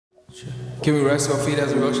Can we rest our feet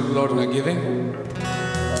as we worship the Lord in our giving?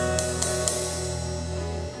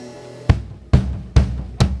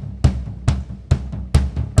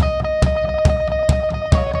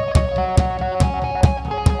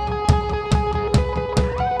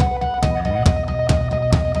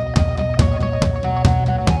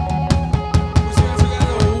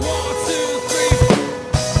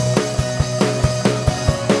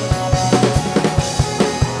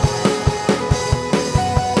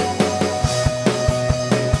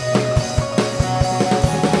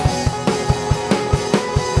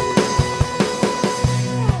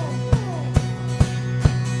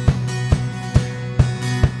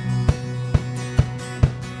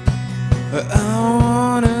 I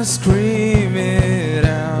wanna scream it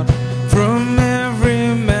out from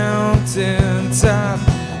every mountain top.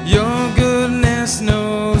 Your goodness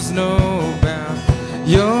knows no bound.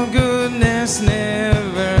 Your goodness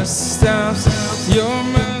never stops. Your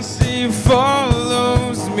mercy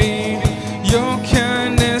follows me. Your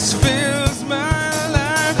kindness fills my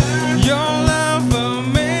life. Your love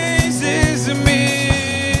amazes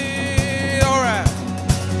me. Alright,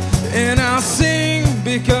 and I'll sing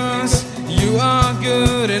because you are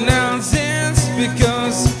good, and I'll dance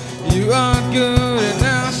because you are good, and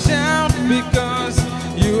I'll shout because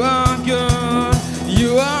you are good,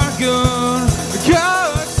 you are good,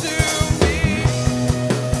 good to me.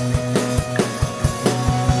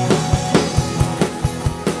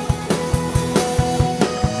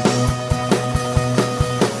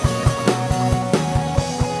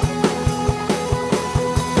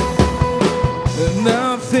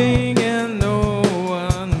 Nothing and no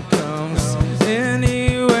one comes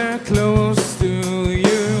anywhere close to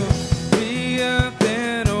you. The earth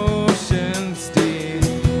and oceans deep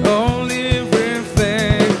only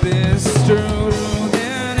reflect this truth.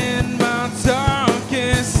 And in my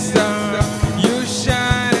darkest hour, you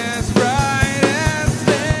shine as bright as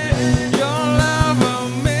day. Your love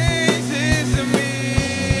amazes me,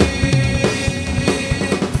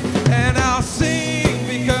 and I'll sing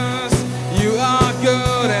because you are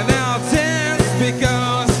good, and I'll dance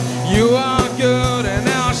because you are good, and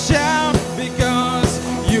I'll shout because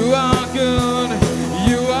you are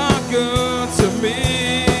good to me.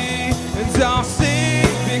 And I'll sing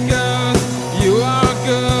because you are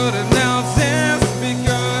good, and I'll dance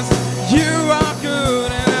because you are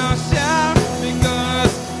good, and I'll shout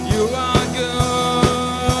because you are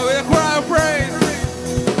good. With a cry of praise,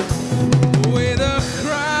 with a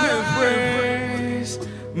cry of praise,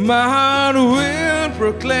 my heart will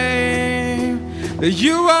proclaim that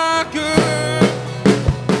you are good.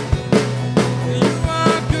 You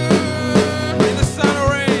are good in the sun or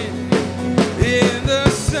rain, in the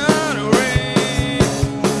sun or rain.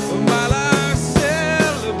 My life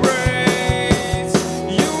celebrates.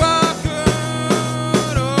 You are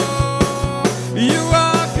good, oh, you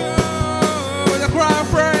are good. With a cry of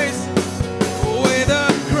praise, with a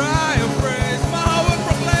cry of praise, my heart will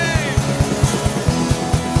proclaim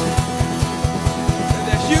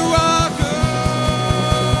that you are good,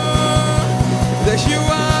 that you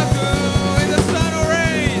are good in the sun or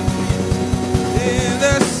rain, in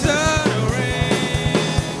the sun or rain.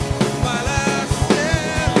 My life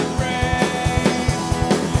celebrates.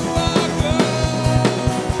 You are good,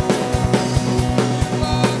 you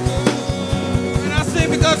are good. And I sing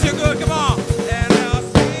because you're good, come on. And I'll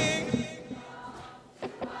sing.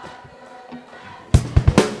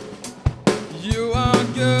 You are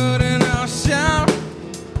good, and I'll shout.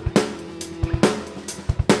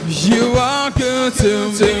 You are good to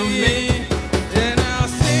me, and I'll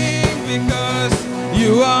sing because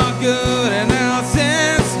you are good, and I'll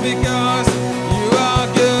dance because you are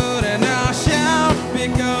good, and I'll shout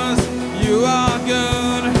because you are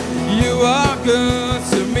good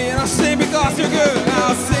to me, and I'll sing because you're good.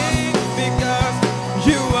 I'll sing because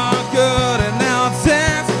you are good, and I'll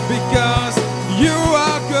dance because you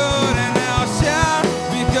are good, and I'll shout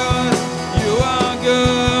because you are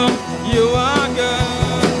good, you are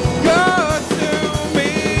good, good to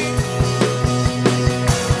me.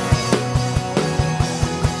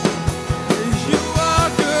 You are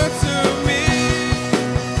good to me.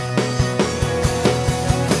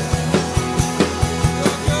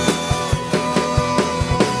 You're good.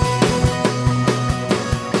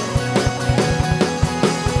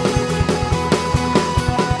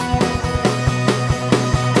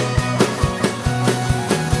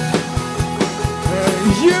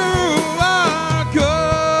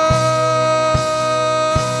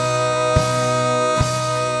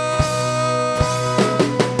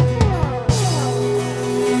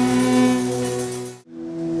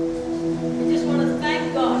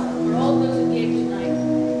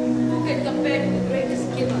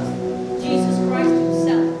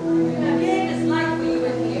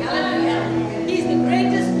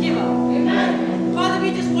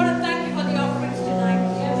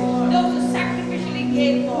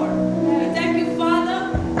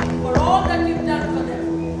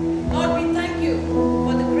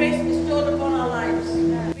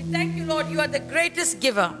 the greatest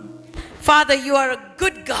giver. Father, you are a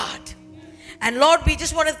good God. And Lord, we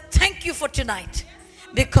just want to thank you for tonight,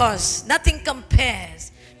 because nothing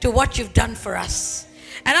compares to what you've done for us.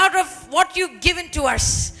 And out of what you've given to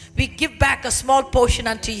us, we give back a small portion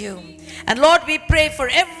unto you. And Lord, we pray for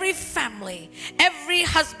every family, every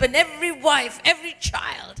husband, every wife, every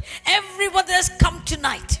child, everyone that has come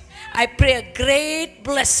tonight. I pray a great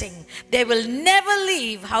blessing. They will never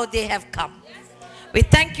leave how they have come. We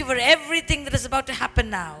thank you for everything that is about to happen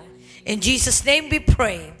now. In Jesus' name we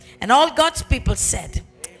pray. And all God's people said,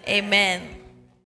 Amen.